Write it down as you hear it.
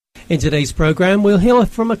In today's programme, we'll hear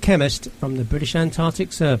from a chemist from the British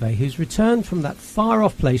Antarctic Survey who's returned from that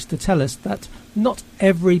far-off place to tell us that not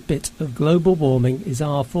every bit of global warming is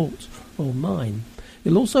our fault, or mine.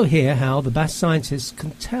 You'll also hear how the BAS scientists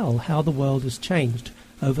can tell how the world has changed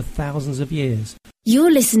over thousands of years. You're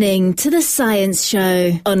listening to The Science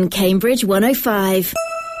Show on Cambridge 105.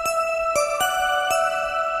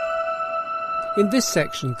 In this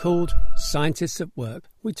section called Scientists at Work,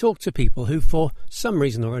 we talk to people who, for some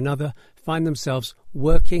reason or another, find themselves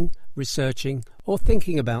working, researching or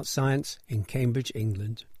thinking about science in Cambridge,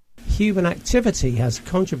 England. Human activity has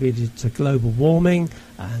contributed to global warming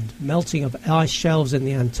and melting of ice shelves in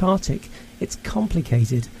the Antarctic. It's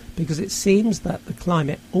complicated because it seems that the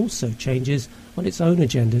climate also changes on its own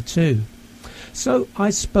agenda too. So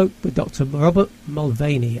I spoke with Dr. Robert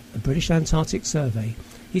Mulvanney at the British Antarctic Survey.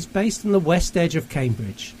 He's based on the west edge of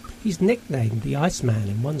Cambridge. He's nicknamed the Iceman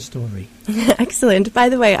in one story. Excellent. By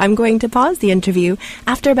the way, I'm going to pause the interview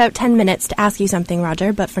after about 10 minutes to ask you something,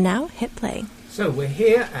 Roger, but for now, hit play. So we're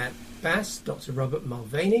here at BAS, Dr. Robert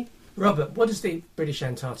Mulvanney. Robert, what does the British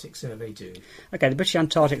Antarctic Survey do? Okay, the British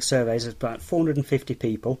Antarctic Survey is about 450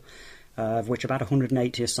 people, of which about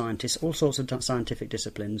 180 are scientists, all sorts of scientific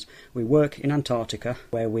disciplines. We work in Antarctica,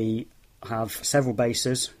 where we have several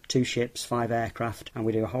bases, 2 ships, 5 aircraft, and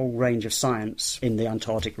we do a whole range of science in the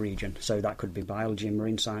Antarctic region. So that could be biology and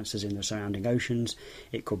marine sciences in the surrounding oceans,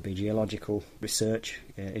 it could be geological research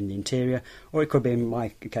in the interior, or it could be, in my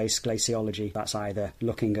case, glaciology. That's either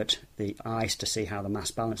looking at the ice to see how the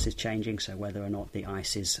mass balance is changing, so whether or not the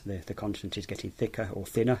ice is, the continent is getting thicker or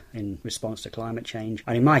thinner in response to climate change.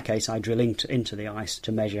 And in my case, I drill into the ice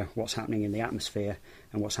to measure what's happening in the atmosphere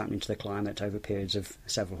and what's happening to the climate over periods of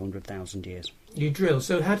several 100,000 years. You drill.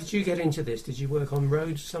 So how did you get into this? Did you work on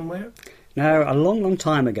roads somewhere? Now, a long, long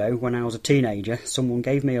time ago, when I was a teenager, someone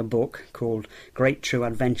gave me a book called Great True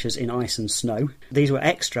Adventures in Ice and Snow. These were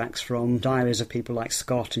extracts from diaries of people like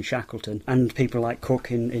Scott and Shackleton and people like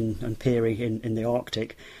Cook and Peary in the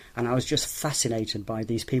Arctic. And I was just fascinated by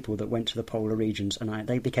these people that went to the polar regions, and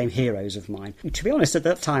they became heroes of mine. To be honest, at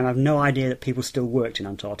that time, I have no idea that people still worked in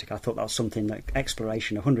Antarctica. I thought that was something like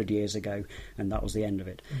exploration 100 years ago, and that was the end of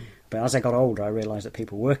it. But as I got older, I realised that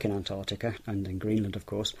people work in Antarctica, and in Greenland, of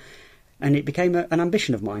course, and it became an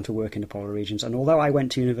ambition of mine to work in the polar regions. And although I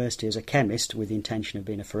went to university as a chemist with the intention of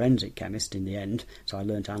being a forensic chemist in the end, so I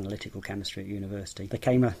learnt analytical chemistry at university, there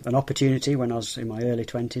came an opportunity when I was in my early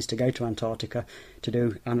 20s to go to Antarctica to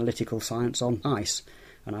do analytical science on ice.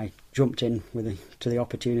 And I jumped in to the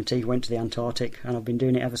opportunity, went to the Antarctic, and I've been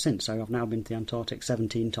doing it ever since. So I've now been to the Antarctic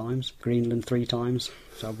 17 times, Greenland 3 times.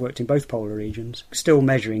 So I've worked in both polar regions, still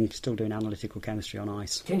measuring, still doing analytical chemistry on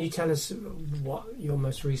ice. Can you tell us what your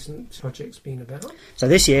most recent project's been about? So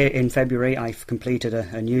this year, in February, I've completed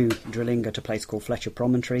a new drilling at a place called Fletcher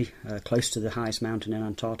Promontory, close to the highest mountain in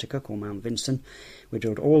Antarctica, called Mount Vinson. We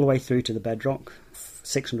drilled all the way through to the bedrock,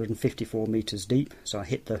 654 metres deep, so I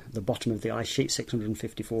hit the bottom of the ice sheet,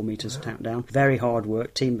 654 metres down. Very hard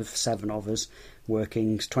work, team of 7 of us,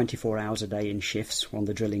 working 24 hours a day in shifts on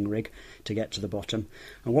the drilling rig to get to the bottom.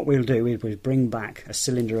 And what we'll do is we'll bring back a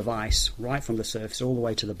cylinder of ice right from the surface all the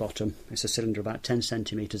way to the bottom. It's a cylinder about 10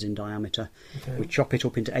 centimetres in diameter. Okay. We chop it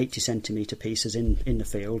up into 80 centimetre pieces in the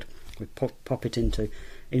field. We pop it into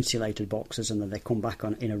insulated boxes, and then they come back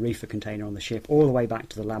in a reefer container on the ship all the way back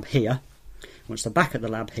to the lab here. Once they're back at the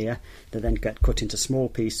lab here, they then get cut into small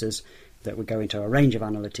pieces that would go into a range of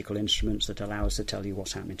analytical instruments that allow us to tell you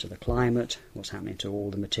what's happening to the climate, what's happening to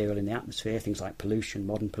all the material in the atmosphere, things like pollution.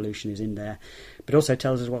 Modern pollution is in there, but also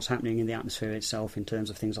tells us what's happening in the atmosphere itself in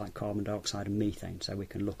terms of things like carbon dioxide and methane, so we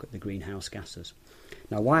can look at the greenhouse gases.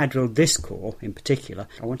 Now, why I drilled this core in particular,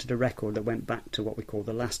 I wanted a record that went back to what we call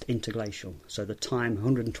the last interglacial, so the time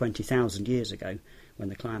 120,000 years ago, when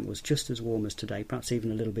the climate was just as warm as today, perhaps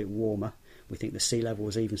even a little bit warmer. We think the sea level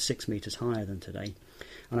was even 6 metres higher than today.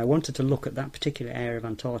 And I wanted to look at that particular area of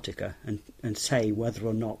Antarctica and say whether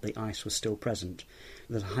or not the ice was still present.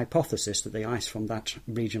 There's a hypothesis that the ice from that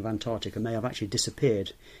region of Antarctica may have actually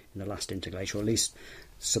disappeared in the last interglacial, or at least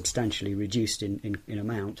substantially reduced in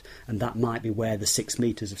amount, and that might be where the 6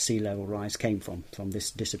 metres of sea level rise came from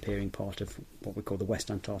this disappearing part of what we call the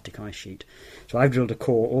West Antarctic ice sheet. So I've drilled a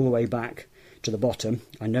core all the way back to the bottom.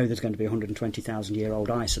 I know there's going to be 120,000 year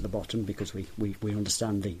old ice at the bottom because we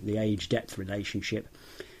understand the age-depth relationship.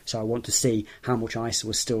 So I want to see how much ice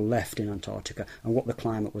was still left in Antarctica and what the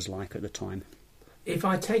climate was like at the time. If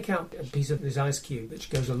I take out a piece of this ice cube,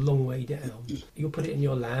 which goes a long way down, you'll put it in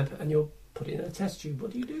your lab and you'll put it in a test tube.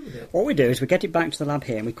 What do you do with it? What we do is we get it back to the lab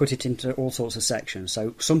here and we cut it into all sorts of sections.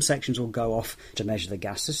 So some sections will go off to measure the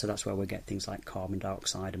gases, so that's where we get things like carbon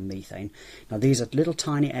dioxide and methane. Now these are little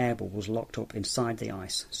tiny air bubbles locked up inside the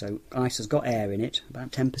ice. So ice has got air in it,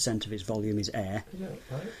 about 10% of its volume is air. Yeah,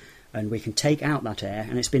 right. And we can take out that air,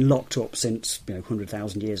 and it's been locked up since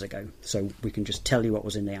 100,000 years ago. So we can just tell you what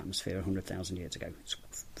was in the atmosphere 100,000 years ago.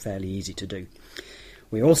 It's fairly easy to do.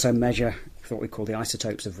 We also measure what we call the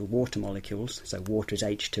isotopes of the water molecules. So water is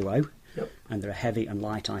H2O, Yep. and there are heavy and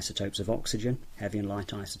light isotopes of oxygen, heavy and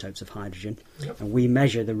light isotopes of hydrogen, Yep. and we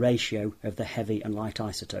measure the ratio of the heavy and light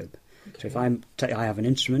isotope. So if I have an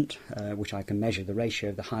instrument which I can measure the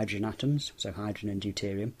ratio of the hydrogen atoms, so hydrogen and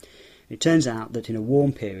deuterium, it turns out that in a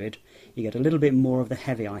warm period you get a little bit more of the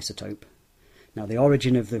heavy isotope. Now the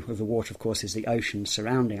origin of the water, of course, is the ocean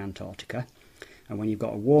surrounding Antarctica, and when you've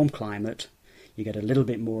got a warm climate you get a little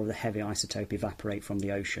bit more of the heavy isotope evaporate from the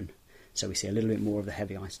ocean. So we see a little bit more of the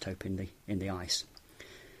heavy isotope in the ice.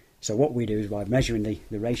 So what we do is by measuring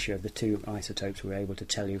the ratio of the two isotopes we're able to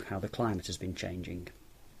tell you how the climate has been changing.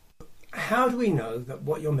 How do we know that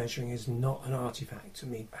what you're measuring is not an artefact? I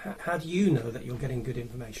mean, how do you know that you're getting good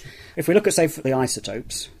information? If we look at, say, for the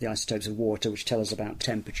isotopes of water, which tell us about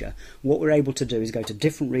temperature, what we're able to do is go to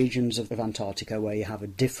different regions of Antarctica where you have a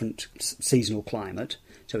different seasonal climate.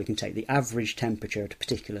 So we can take the average temperature at a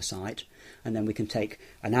particular site, and then we can take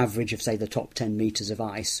an average of, say, the top 10 metres of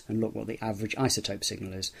ice and look what the average isotope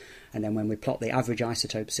signal is. And then when we plot the average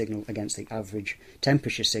isotope signal against the average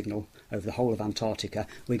temperature signal over the whole of Antarctica,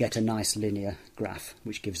 we get a nice linear graph,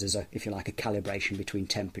 which gives us, if you like, a calibration between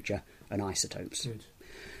temperature and isotopes. Good.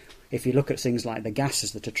 If you look at things like the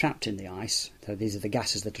gases that are trapped in the ice, so these are the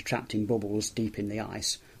gases that are trapped in bubbles deep in the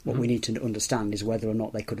ice, what we need to understand is whether or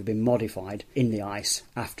not they could have been modified in the ice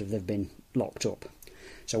after they've been locked up.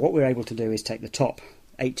 So what we're able to do is take the top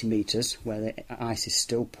 80 metres, where the ice is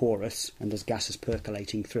still porous and there's gases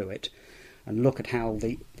percolating through it, and look at how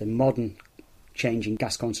the modern changing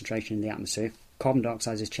gas concentration in the atmosphere. Carbon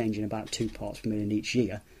dioxide is changing about 2 parts per million each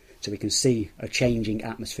year, so we can see a changing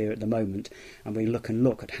atmosphere at the moment, and we look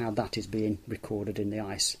at how that is being recorded in the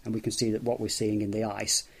ice, and we can see that what we're seeing in the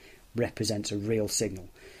ice represents a real signal.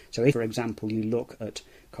 So if, for example, you look at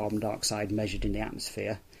carbon dioxide measured in the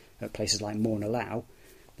atmosphere at places like Mauna Loa,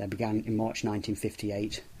 they began in March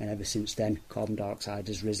 1958, and ever since then carbon dioxide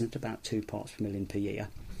has risen to about 2 parts per million per year.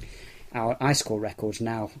 Our ice core records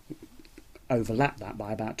now overlap that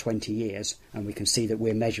by about 20 years, and we can see that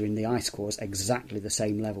we're measuring the ice cores exactly the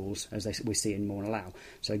same levels as we see in Mauna Loa.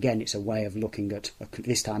 So again, it's a way of looking at,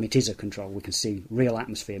 this time it is a control. We can see real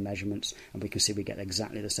atmosphere measurements, and we can see we get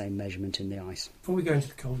exactly the same measurement in the ice. Before we go into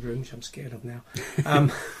the cold room, which I'm scared of now,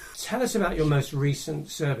 tell us about your most recent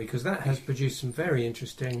survey, because that has produced some very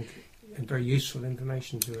interesting and very useful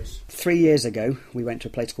information to us. 3 years ago, we went to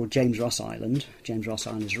a place called James Ross Island. James Ross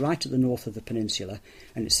Island is right at the north of the peninsula,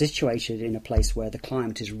 and it's situated in a place where the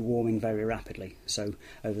climate is warming very rapidly. So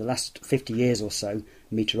over the last 50 years or so,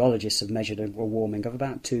 meteorologists have measured a warming of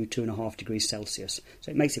about 2.5 degrees Celsius.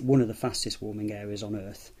 So it makes it one of the fastest warming areas on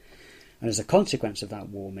Earth. And as a consequence of that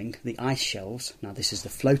warming, the ice shelves, now this is the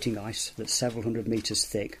floating ice that's several hundred metres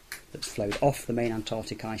thick, that's flowed off the main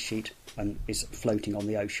Antarctic ice sheet and is floating on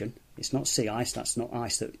the ocean. It's not sea ice, that's not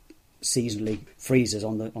ice that seasonally freezes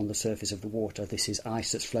on the surface of the water. This is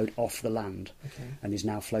ice that's flowed off the land and is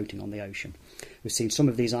now floating on the ocean. We've seen some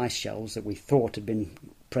of these ice shelves that we thought had been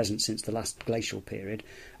present since the last glacial period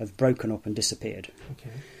have broken up and disappeared.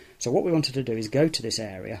 Okay. So what we wanted to do is go to this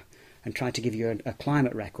area and try to give you a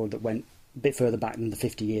climate record that went a bit further back than the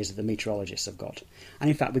 50 years that the meteorologists have got. And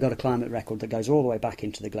in fact, we got a climate record that goes all the way back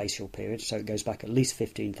into the glacial period, so it goes back at least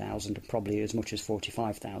 15,000 and probably as much as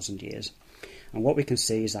 45,000 years. And what we can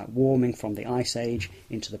see is that warming from the Ice Age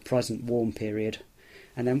into the present warm period.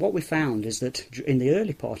 And then what we found is that in the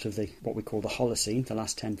early part of what we call the Holocene, the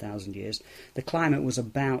last 10,000 years, the climate was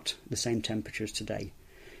about the same temperature as today.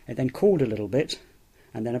 It then cooled a little bit,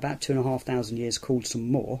 and then about 2,500 years cooled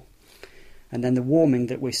some more. And then the warming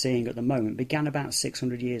that we're seeing at the moment began about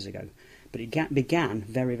 600 years ago. But it began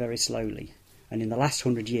very, very slowly. And in the last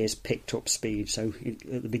 100 years picked up speed. So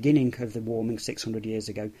at the beginning of the warming 600 years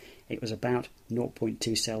ago, it was about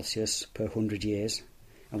 0.2 Celsius per 100 years.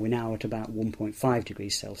 And we're now at about 1.5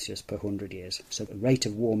 degrees Celsius per 100 years. So the rate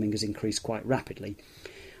of warming has increased quite rapidly.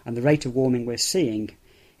 And the rate of warming we're seeing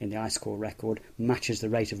in the ice core record matches the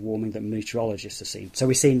rate of warming that meteorologists are seeing. So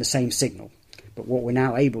we're seeing the same signal. But what we're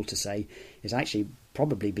now able to say is actually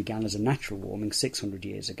probably began as a natural warming 600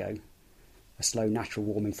 years ago. A slow natural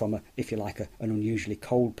warming from, if you like, an unusually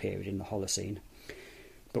cold period in the Holocene.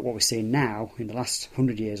 But what we're seeing now, in the last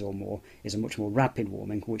 100 years or more, is a much more rapid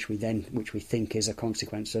warming, which we think is a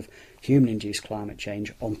consequence of human-induced climate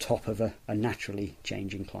change on top of a naturally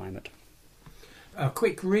changing climate. A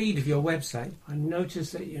quick read of your website. I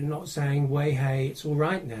noticed that you're not saying, way hey, it's all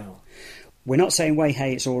right now. We're not saying, way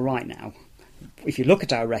hey, it's all right now. If you look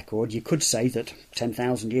at our record, you could say that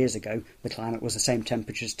 10,000 years ago, the climate was the same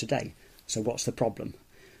temperature as today. So what's the problem?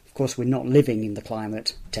 Of course, we're not living in the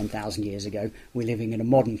climate 10,000 years ago. We're living in a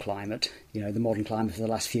modern climate, the modern climate for the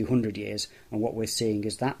last few hundred years. And what we're seeing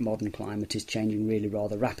is that modern climate is changing really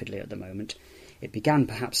rather rapidly at the moment. It began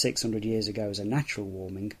perhaps 600 years ago as a natural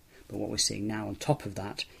warming, but what we're seeing now on top of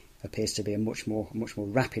that appears to be a much more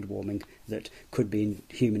rapid warming that could be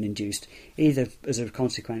human-induced, either as a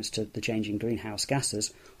consequence to the changing greenhouse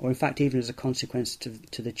gases, or in fact even as a consequence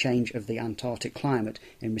to the change of the Antarctic climate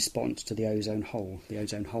in response to the ozone hole. The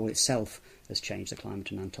ozone hole itself has changed the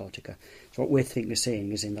climate in Antarctica. So what we're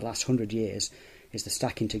seeing is in the last 100 years is the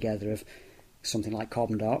stacking together of something like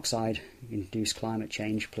carbon dioxide-induced climate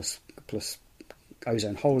change plus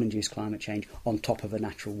ozone hole-induced climate change on top of a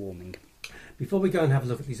natural warming. Before we go and have a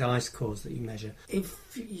look at these ice cores that you measure, if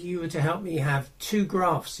you were to help me have two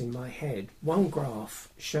graphs in my head, one graph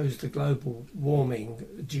shows the global warming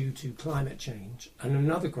due to climate change, and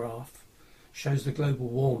another graph shows the global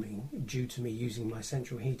warming due to me using my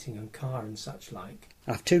central heating and car and such like.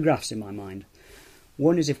 I have two graphs in my mind.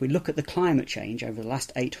 One is if we look at the climate change over the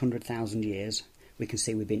last 800,000 years, we can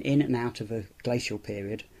see we've been in and out of a glacial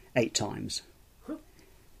period 8 times.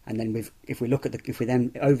 And then if we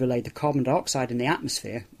then overlay the carbon dioxide in the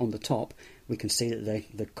atmosphere on the top, we can see that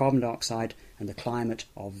the carbon dioxide and the climate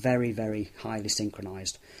are very, very highly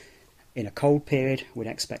synchronised. In a cold period, we'd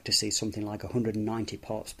expect to see something like 190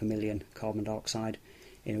 parts per million carbon dioxide.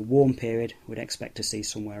 In a warm period, we'd expect to see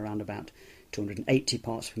somewhere around about 280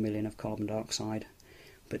 parts per million of carbon dioxide.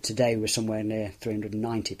 But today we're somewhere near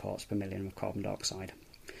 390 parts per million of carbon dioxide.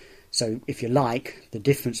 So if you like, the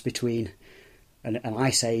difference between an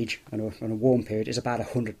ice age and a warm period is about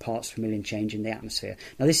 100 parts per million change in the atmosphere.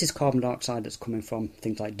 Now this is carbon dioxide that's coming from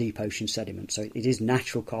things like deep ocean sediment, so it is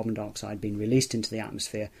natural carbon dioxide being released into the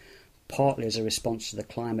atmosphere, partly as a response to the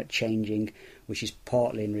climate changing, which is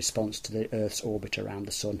partly in response to the Earth's orbit around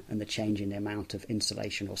the Sun and the change in the amount of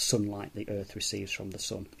insolation or sunlight the Earth receives from the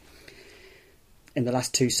Sun. In the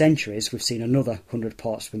last 2 centuries, we've seen another 100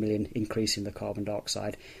 parts per million increase in the carbon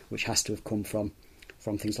dioxide, which has to have come from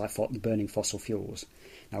things like burning fossil fuels.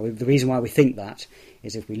 Now, the reason why we think that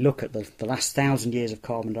is if we look at the last 1,000 years of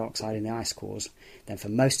carbon dioxide in the ice cores, then for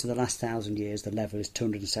most of the last 1,000 years the level is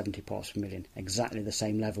 270 parts per million, exactly the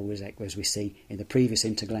same level as we see in the previous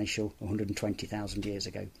interglacial 120,000 years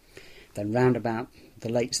ago. Then round about the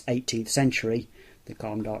late 18th century, the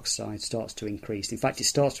carbon dioxide starts to increase. In fact, it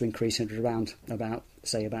starts to increase at around about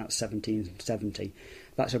 1770.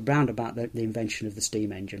 That's around about the invention of the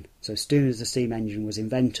steam engine. So as soon as the steam engine was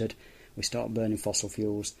invented, we start burning fossil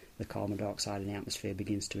fuels, the carbon dioxide in the atmosphere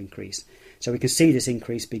begins to increase. So we can see this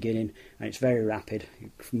increase beginning, and it's very rapid,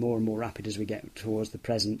 more and more rapid as we get towards the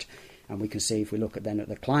present. And we can see, if we look at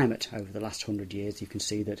the climate over the last 100 years, you can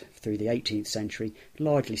see that through the 18th century,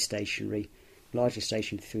 largely stationary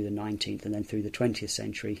through the 19th, and then through the 20th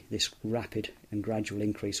century, this rapid and gradual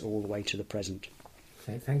increase all the way to the present.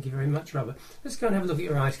 Okay, thank you very much, Robert. Let's go and have a look at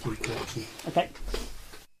your ice cube collection.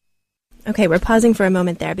 Okay, we're pausing for a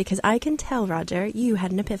moment there because I can tell, Roger, you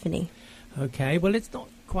had an epiphany. Okay, well, it's not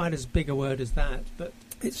quite as big a word as that, but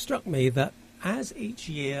it struck me that as each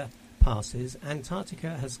year passes,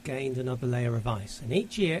 Antarctica has gained another layer of ice, and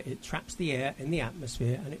each year it traps the air in the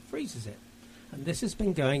atmosphere and it freezes it. And this has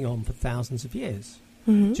been going on for thousands of years,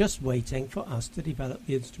 just waiting for us to develop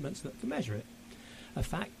the instruments that can measure it. A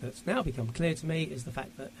fact that's now become clear to me is the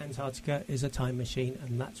fact that Antarctica is a time machine,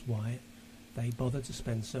 and that's why they bother to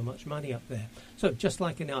spend so much money up there. So just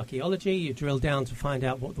like in archaeology, you drill down to find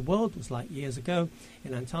out what the world was like years ago.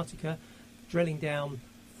 In Antarctica, drilling down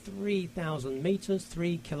 3,000 metres,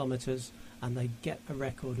 3 kilometres, and they get a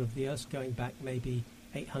record of the Earth going back maybe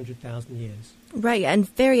 800,000 years. Right, and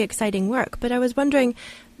very exciting work. But I was wondering,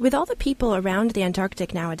 with all the people around the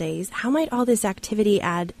Antarctic nowadays, how might all this activity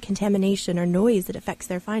add contamination or noise that affects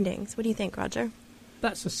their findings? What do you think, Roger?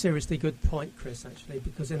 That's a seriously good point, Chris, actually,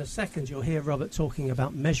 because in a second you'll hear Robert talking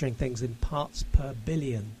about measuring things in parts per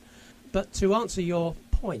billion. But to answer your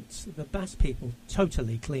point, the BAS people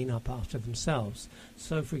totally clean up after themselves.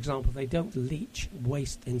 So, for example, they don't leach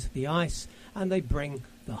waste into the ice, and they bring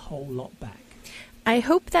the whole lot back. I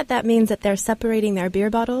hope that means that they're separating their beer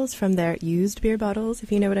bottles from their used beer bottles, if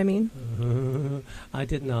you know what I mean. I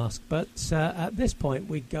didn't ask, but at this point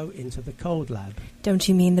we go into the cold lab. Don't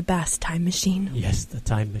you mean the Bass time machine? Yes, the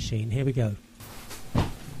time machine. Here we go.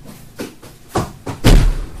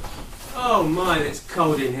 Oh my, it's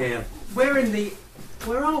cold in here. Where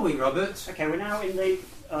are we, Robert? Okay, we're now in the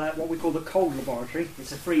what we call the cold laboratory.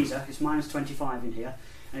 It's a freezer. It's minus 25 in here,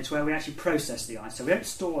 and it's where we actually process the ice. So we don't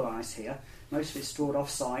store ice here. Most of it's stored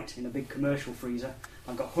off-site in a big commercial freezer.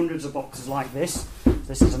 I've got hundreds of boxes like this.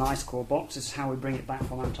 This is an ice core box. This is how we bring it back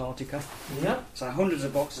from Antarctica. Yep. So hundreds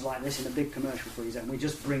of boxes like this in a big commercial freezer, and we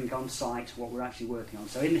just bring on site what we're actually working on.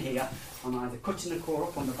 So in here, I'm either cutting the core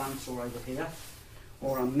up on the bandsaw over here,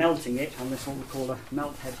 or I'm melting it on this what we call a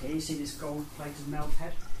melt head here. You see this gold-plated melt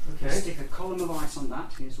head? Okay. Stick a column of ice on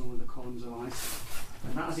that. Here's one of the columns of ice.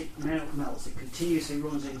 And as it melts, it continuously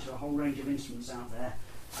runs into a whole range of instruments out there.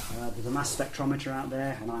 There's a mass spectrometer out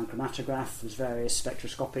there, an ion chromatograph, there's various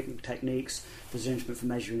spectroscopic techniques, there's an instrument for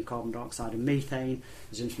measuring carbon dioxide and methane,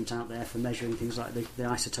 there's an instrument out there for measuring things like the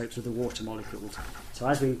isotopes of the water molecules. So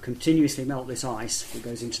as we continuously melt this ice, it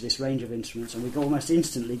goes into this range of instruments, and we almost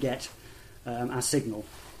instantly get our signal.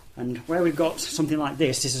 And where we've got something like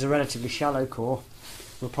this is a relatively shallow core.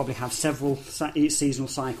 We'll probably have several seasonal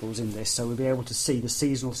cycles in this, so we'll be able to see the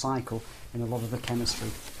seasonal cycle in a lot of the chemistry.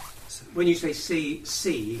 When you say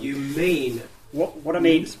see, you mean... What I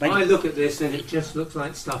mean... I look at this and it just looks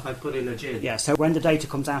like stuff I put in a gin. Yeah, so when the data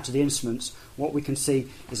comes out of the instruments, what we can see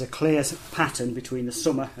is a clear pattern between the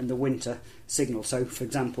summer and the winter signal. So, for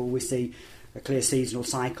example, we see a clear seasonal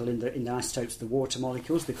cycle in the isotopes of the water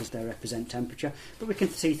molecules because they represent temperature. But we can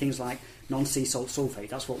see things like non-sea salt sulfate.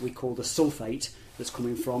 That's what we call the sulfate that's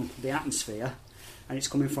coming from the atmosphere. And it's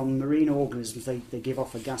coming from marine organisms. They give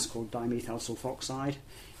off a gas called dimethyl sulfoxide.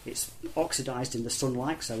 It's oxidised in the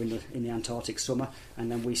sunlight, so in the Antarctic summer,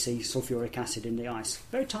 and then we see sulfuric acid in the ice.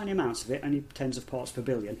 Very tiny amounts of it, only tens of parts per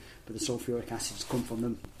billion, but the sulfuric acids come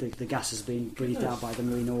from the gases being breathed out by the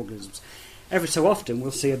marine organisms. Every so often we'll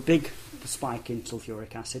see a big spike in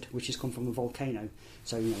sulfuric acid, which has come from a volcano.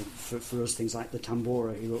 So, for us, things like the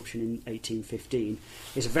Tambora eruption in 1815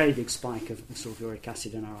 is a very big spike of sulfuric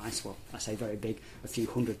acid in our ice. Well, I say very big, a few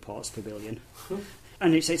hundred parts per billion.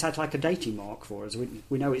 And it's like a dating mark for us.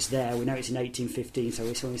 We know it's there, we know it's in 1815, so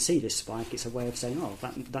when we see this spike, it's a way of saying, oh,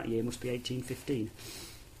 that year must be 1815.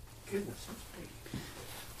 Goodness, that's big.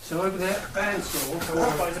 So over there,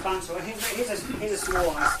 bandsaw. There's a bandsaw. Here's a small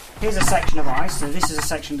ice. Here's a section of ice. So this is a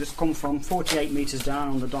section that's come from 48 metres down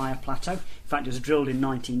on the Dyer Plateau. In fact, it was drilled in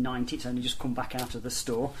 1990. It's only just come back out of the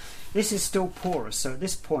store. This is still porous, so at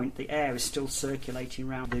this point the air is still circulating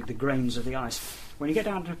around the grains of the ice. When you get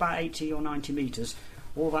down to about 80 or 90 metres,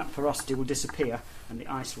 all that porosity will disappear and the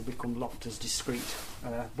ice will become locked as discrete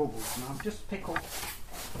bubbles. And I'll just pick up a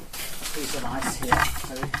piece of ice here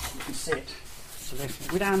so you can see it. So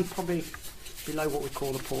we're down probably below what we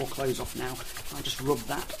call the pore close off now. I'll just rub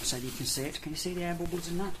that so you can see it. Can you see the air bubbles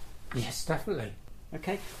in that? Yes, definitely.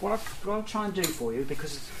 Okay, what I'll try and do for you,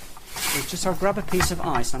 because I'll grab a piece of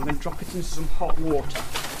ice and I'm going to drop it into some hot water.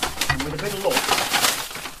 And with a bit of luck,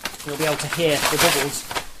 you'll be able to hear the bubbles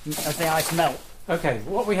as the ice melt. Okay,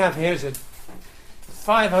 what we have here is a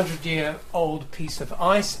 500-year-old piece of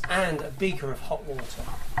ice and a beaker of hot water.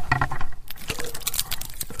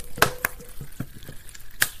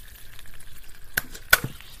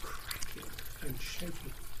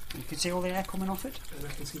 You can see all the air coming off it. And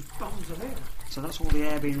I can see bubbles of air. So that's all the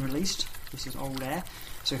air being released. This is old air.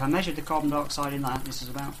 So if I measured the carbon dioxide in that, this is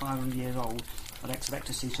about 500 years old, I'd expect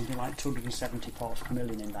to see something like 270 parts per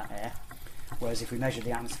million in that air. Whereas if we measured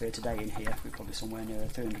the atmosphere today in here, we're probably somewhere near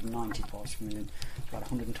 390 parts per million, about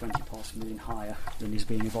 120 parts per million higher than is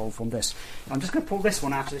being evolved from this. I'm just going to pull this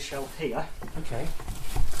one out of the shelf here. Okay.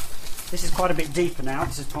 This is quite a bit deeper now.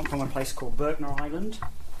 This is from a place called Berkner Island.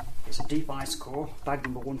 It's a deep ice core, bag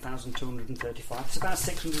number 1235. It's about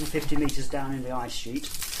 650 metres down in the ice sheet,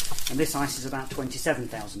 and this ice is about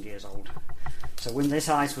 27,000 years old. So when this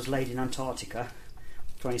ice was laid in Antarctica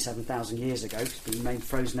 27,000 years ago, it's been remained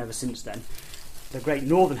frozen ever since then, the great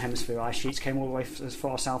northern hemisphere ice sheets came all the way as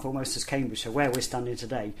far south almost as Cambridge, so where we're standing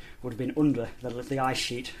today would have been under the ice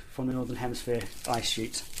sheet from the northern hemisphere ice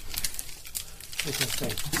sheets.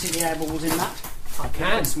 Interesting. See the air bubbles in that? I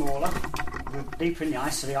can. Smaller. We're deeper in the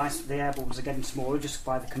ice, so the air bubbles are getting smaller just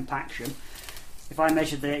by the compaction. If I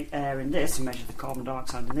measured the air in this and measured the carbon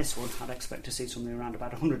dioxide in this one, I'd expect to see something around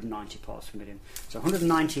about 190 parts per million. So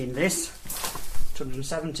 190 in this,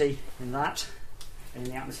 270 in that, and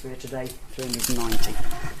in the atmosphere today, 390.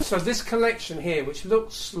 So this collection here, which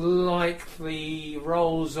looks like the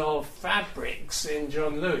rolls of fabrics in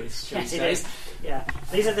John Lewis, shall we say? It is. Yeah,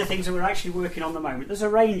 these are the things that we're actually working on at the moment. There's a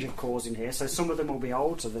range of cores in here, so some of them will be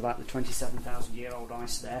old, so they're about the 27,000-year-old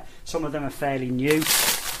ice there. Some of them are fairly new.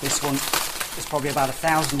 This one is probably about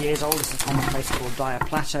 1,000 years old. This is from a place called Dyer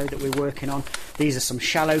Plateau that we're working on. These are some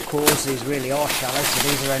shallow cores. These really are shallow, so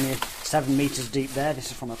these are only 7 metres deep there. This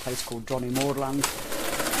is from a place called Dronny Moorland.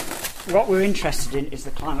 What we're interested in is the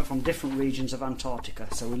climate from different regions of Antarctica.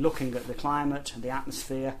 So we're looking at the climate and the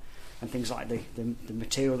atmosphere and things like the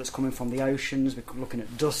material that's coming from the oceans. We're looking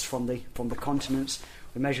at dust from the continents.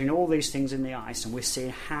 We're measuring all these things in the ice, and we're seeing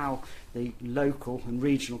how the local and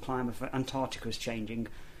regional climate for Antarctica is changing.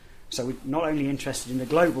 So we're not only interested in the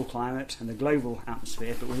global climate and the global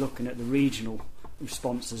atmosphere, but we're looking at the regional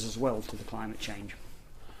responses as well to the climate change.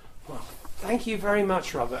 Well, thank you very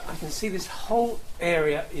much, Robert. I can see this whole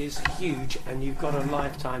area is huge, and you've got a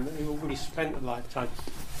lifetime, and you've already spent a lifetime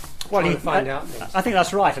trying to find out things. I think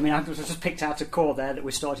that's right. I mean, I've just picked out a core there that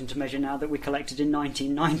we're starting to measure now that we collected in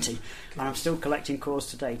 1990, and I'm still collecting cores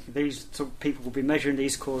today. These people will be measuring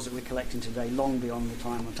these cores that we're collecting today long beyond the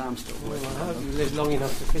time that I'm still working on. I hope you live long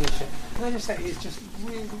enough to finish it. Can I just say, it's just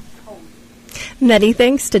really cold. Many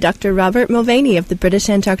thanks to Dr. Robert Mulvanney of the British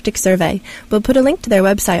Antarctic Survey. We'll put a link to their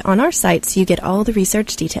website on our site so you get all the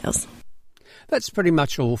research details. That's pretty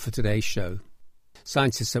much all for today's show.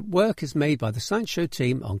 Scientists at Work is made by the Science Show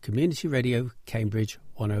team on Community Radio Cambridge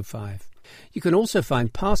 105. You can also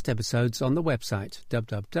find past episodes on the website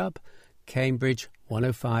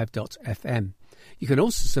www.cambridge105.fm. You can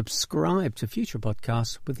also subscribe to future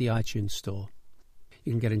podcasts with the iTunes Store.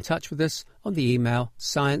 You can get in touch with us on the email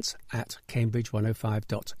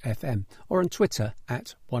science@cambridge105.fm or on Twitter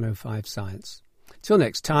 @105science. Till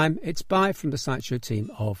next time, it's bye from the Science Show team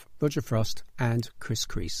of Roger Frost and Chris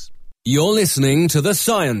Crease. You're listening to The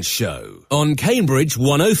Science Show on Cambridge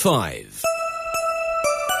 105.